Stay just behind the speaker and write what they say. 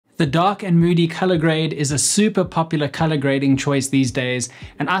The dark and moody color grade is a super popular color grading choice these days,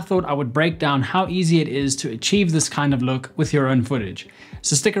 and I thought I would break down how easy it is to achieve this kind of look with your own footage.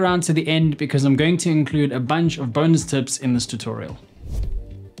 So stick around to the end because I'm going to include a bunch of bonus tips in this tutorial.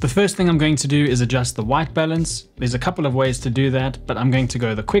 The first thing I'm going to do is adjust the white balance. There's a couple of ways to do that, but I'm going to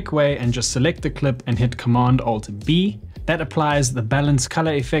go the quick way and just select the clip and hit Command-Alt-B. That applies the balance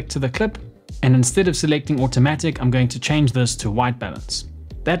color effect to the clip, and instead of selecting automatic, I'm going to change this to white balance.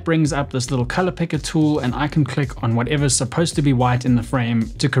 That brings up this little color picker tool, and I can click on whatever's supposed to be white in the frame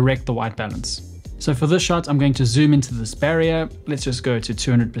to correct the white balance. So for this shot, I'm going to zoom into this barrier. Let's just go to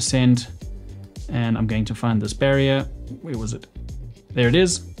 200%, and I'm going to find this barrier. Where was it? There it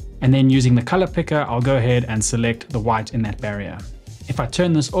is. And then using the color picker, I'll go ahead and select the white in that barrier. If I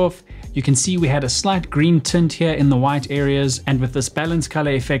turn this off, you can see we had a slight green tint here in the white areas, and with this balance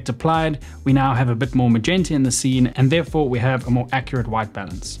color effect applied, we now have a bit more magenta in the scene, and therefore we have a more accurate white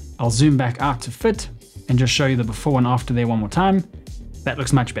balance. I'll zoom back out to fit and just show you the before and after there one more time. That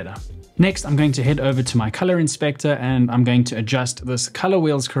looks much better. Next, I'm going to head over to my color inspector and I'm going to adjust this color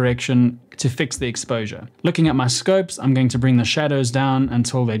wheels correction to fix the exposure. Looking at my scopes, I'm going to bring the shadows down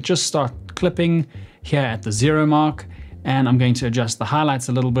until they just start clipping here at the 0 mark. And I'm going to adjust the highlights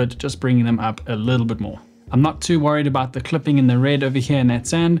a little bit, just bringing them up a little bit more. I'm not too worried about the clipping in the red over here in that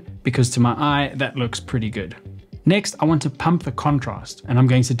sand, because to my eye, that looks pretty good. Next, I want to pump the contrast, and I'm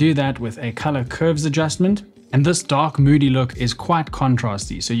going to do that with a color curves adjustment. And this dark moody look is quite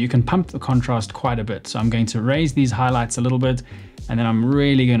contrasty, so you can pump the contrast quite a bit. So I'm going to raise these highlights a little bit, and then I'm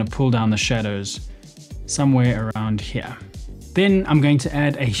really going to pull down the shadows somewhere around here. Then I'm going to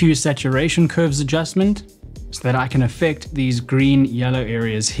add a hue saturation curves adjustment, so that I can affect these green yellow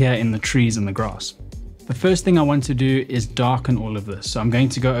areas here in the trees and the grass. The first thing I want to do is darken all of this. So I'm going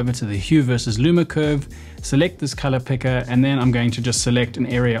to go over to the hue versus Luma curve, select this color picker, and then I'm going to just select an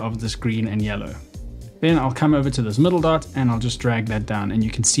area of this green and yellow. Then I'll come over to this middle dot and I'll just drag that down, and you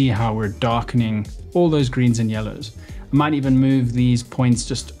can see how we're darkening all those greens and yellows. I might even move these points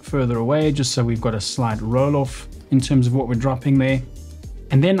just further away, just so we've got a slight roll off in terms of what we're dropping there.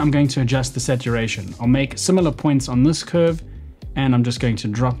 And then I'm going to adjust the saturation. I'll make similar points on this curve, and I'm just going to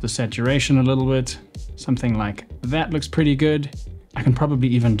drop the saturation a little bit. Something like that looks pretty good. I can probably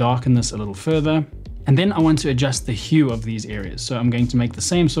even darken this a little further. And then I want to adjust the hue of these areas. So I'm going to make the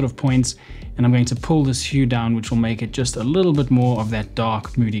same sort of points, and I'm going to pull this hue down, which will make it just a little bit more of that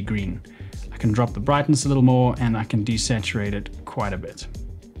dark, moody green. I can drop the brightness a little more, and I can desaturate it quite a bit.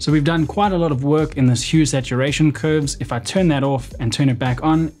 So we've done quite a lot of work in this hue saturation curves. If I turn that off and turn it back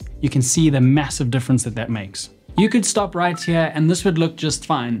on, you can see the massive difference that makes. You could stop right here and this would look just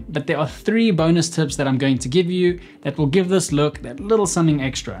fine, but there are 3 bonus tips that I'm going to give you that will give this look that little something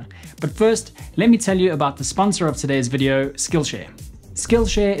extra. But first, let me tell you about the sponsor of today's video, Skillshare.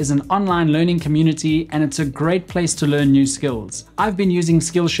 Skillshare is an online learning community, and it's a great place to learn new skills. I've been using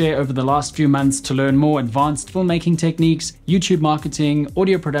Skillshare over the last few months to learn more advanced filmmaking techniques, YouTube marketing,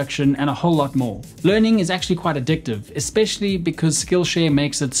 audio production, and a whole lot more. Learning is actually quite addictive, especially because Skillshare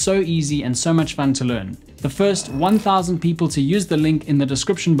makes it so easy and so much fun to learn. The first 1,000 people to use the link in the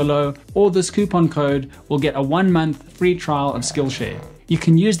description below or this coupon code will get a 1-month free trial of Skillshare. You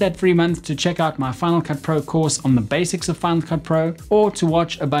can use that free month to check out my Final Cut Pro course on the basics of Final Cut Pro, or to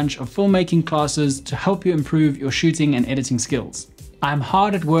watch a bunch of filmmaking classes to help you improve your shooting and editing skills. I'm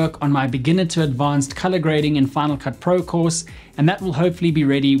hard at work on my beginner to advanced color grading in Final Cut Pro course, and that will hopefully be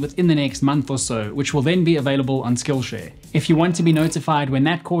ready within the next month or so, which will then be available on Skillshare. If you want to be notified when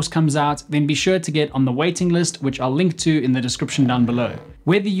that course comes out, then be sure to get on the waiting list, which I'll link to in the description down below.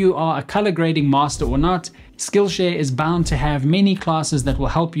 Whether you are a color grading master or not, Skillshare is bound to have many classes that will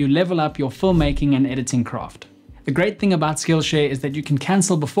help you level up your filmmaking and editing craft. The great thing about Skillshare is that you can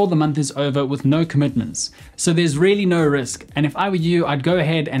cancel before the month is over with no commitments. So there's really no risk, and if I were you, I'd go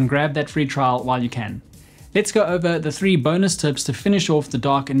ahead and grab that free trial while you can. Let's go over the 3 bonus tips to finish off the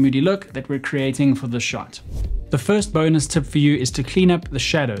dark and moody look that we're creating for this shot. The first bonus tip for you is to clean up the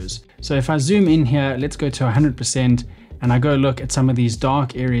shadows. So if I zoom in here, let's go to 100%, and I go look at some of these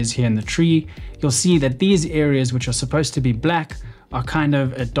dark areas here in the tree, you'll see that these areas, which are supposed to be black, are kind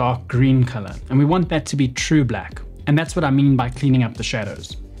of a dark green color, and we want that to be true black. And that's what I mean by cleaning up the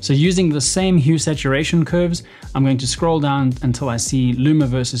shadows. So using the same hue saturation curves, I'm going to scroll down until I see Luma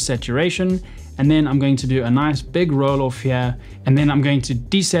versus saturation, and then I'm going to do a nice big roll off here, and then I'm going to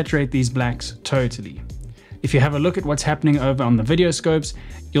desaturate these blacks totally. If you have a look at what's happening over on the video scopes,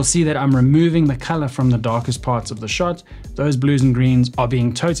 you'll see that I'm removing the color from the darkest parts of the shot. Those blues and greens are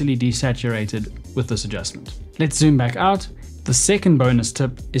being totally desaturated with this adjustment. Let's zoom back out. The second bonus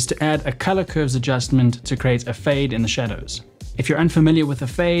tip is to add a color curves adjustment to create a fade in the shadows. If you're unfamiliar with a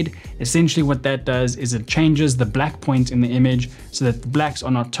fade, essentially what that does is it changes the black point in the image so that the blacks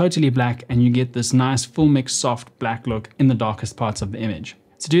are not totally black and you get this nice full mix soft black look in the darkest parts of the image.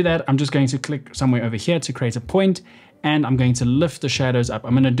 To do that, I'm just going to click somewhere over here to create a point, and I'm going to lift the shadows up.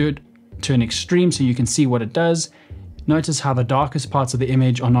 I'm going to do it to an extreme so you can see what it does. Notice how the darkest parts of the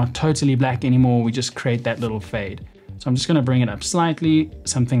image are not totally black anymore. We just create that little fade. So I'm just going to bring it up slightly.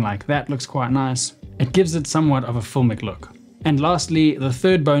 Something like that looks quite nice. It gives it somewhat of a filmic look. And lastly, the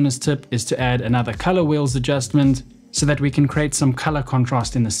third bonus tip is to add another color wheels adjustment so that we can create some color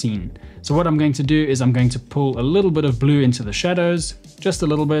contrast in the scene. So what I'm going to do is I'm going to pull a little bit of blue into the shadows, just a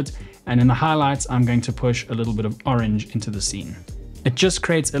little bit, and in the highlights, I'm going to push a little bit of orange into the scene. It just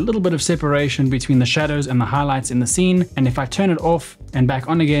creates a little bit of separation between the shadows and the highlights in the scene, and if I turn it off and back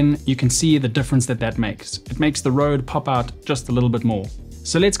on again, you can see the difference that makes. It makes the road pop out just a little bit more.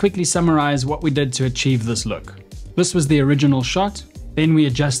 So let's quickly summarize what we did to achieve this look. This was the original shot, then we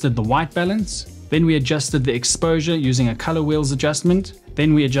adjusted the white balance, then we adjusted the exposure using a color wheels adjustment,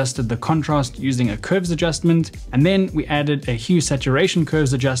 then we adjusted the contrast using a curves adjustment, and then we added a hue saturation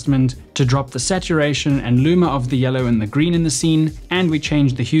curves adjustment to drop the saturation and luma of the yellow and the green in the scene, and we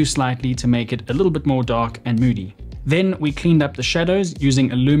changed the hue slightly to make it a little bit more dark and moody. Then we cleaned up the shadows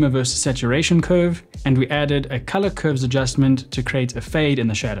using a luma versus saturation curve, and we added a color curves adjustment to create a fade in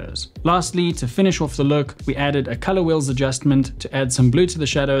the shadows. Lastly, to finish off the look, we added a color wheels adjustment to add some blue to the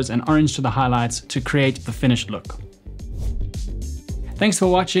shadows and orange to the highlights to create the finished look. Thanks for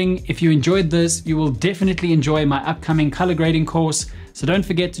watching. If you enjoyed this, you will definitely enjoy my upcoming color grading course. So don't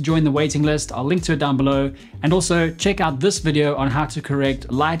forget to join the waiting list. I'll link to it down below. And also check out this video on how to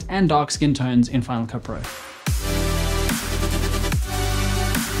correct light and dark skin tones in Final Cut Pro.